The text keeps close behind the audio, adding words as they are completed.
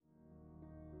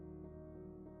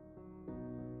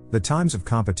The times of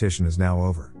competition is now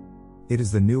over. It is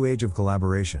the new age of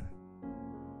collaboration.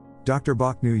 Dr.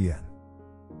 Bak Nguyen.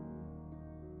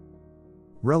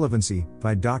 Relevancy,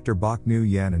 by Dr. Bak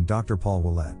Nguyen and Dr.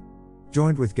 Ouellette.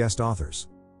 Joined with guest authors.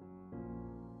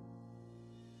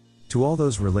 To all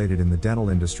those related in the dental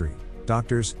industry,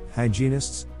 doctors,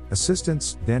 hygienists,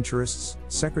 assistants, denturists,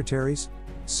 secretaries,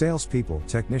 salespeople,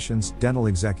 technicians, dental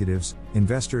executives,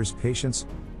 investors, patients,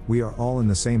 we are all in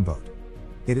the same boat.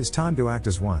 It is time to act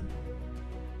as one.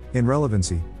 In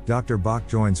Relevancy, Dr. Bak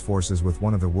joins forces with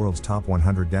one of the world's top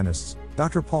 100 dentists,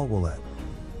 Dr. Ouellette.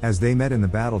 As they met in the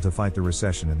battle to fight the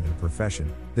recession in their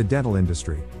profession, the dental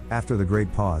industry, after the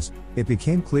great pause, it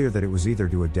became clear that it was either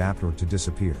to adapt or to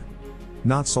disappear.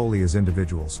 Not solely as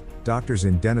individuals, doctors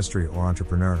in dentistry or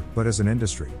entrepreneur, but as an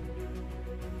industry.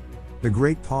 The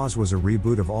great pause was a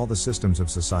reboot of all the systems of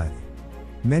society.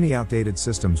 Many outdated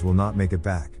systems will not make it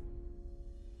back.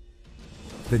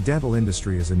 The dental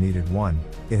industry is a needed one,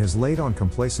 it has laid on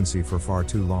complacency for far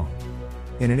too long.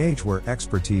 In an age where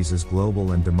expertise is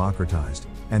global and democratized,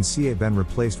 and CA been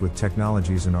replaced with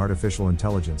technologies and artificial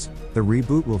intelligence, the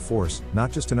reboot will force,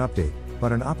 not just an update,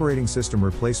 but an operating system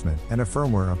replacement and a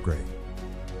firmware upgrade.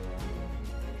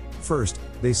 First,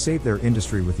 they saved their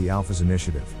industry with the Alphas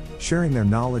initiative, sharing their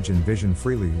knowledge and vision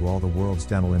freely to all the world's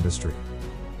dental industry.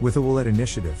 With the Ouellette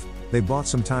initiative, they bought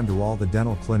some time to all the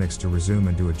dental clinics to resume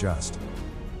and to adjust.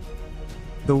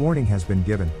 The warning has been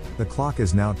given, the clock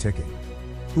is now ticking.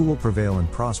 Who will prevail and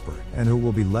prosper, and who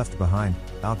will be left behind,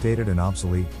 outdated and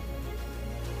obsolete?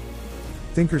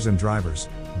 Thinkers and drivers,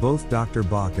 both Dr.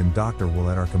 Bak and Dr.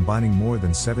 Ouellette are combining more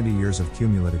than 70 years of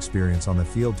cumulative experience on the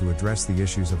field to address the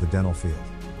issues of the dental field.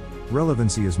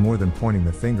 Relevancy is more than pointing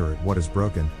the finger at what is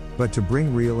broken, but to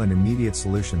bring real and immediate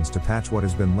solutions to patch what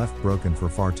has been left broken for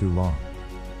far too long.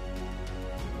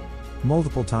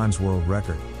 Multiple times world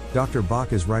record, Dr.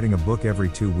 Bak is writing a book every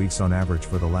 2 weeks on average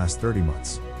for the last 30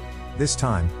 months. This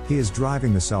time, he is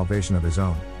driving the salvation of his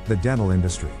own, the dental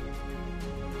industry.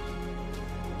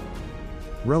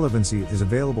 Relevancy is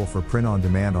available for print on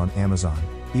demand on Amazon,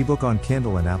 ebook on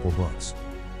Kindle and Apple Books.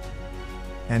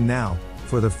 And now,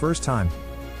 for the first time,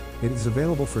 it is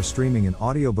available for streaming in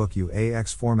AudioBook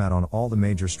UAX format on all the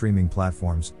major streaming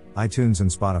platforms, iTunes and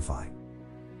Spotify.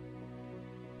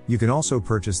 You can also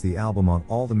purchase the album on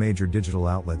all the major digital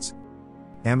outlets: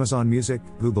 Amazon Music,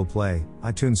 Google Play,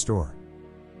 iTunes Store.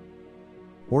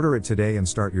 Order it today and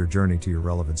start your journey to your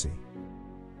relevancy.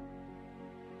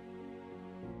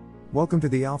 Welcome to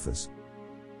the Alphas.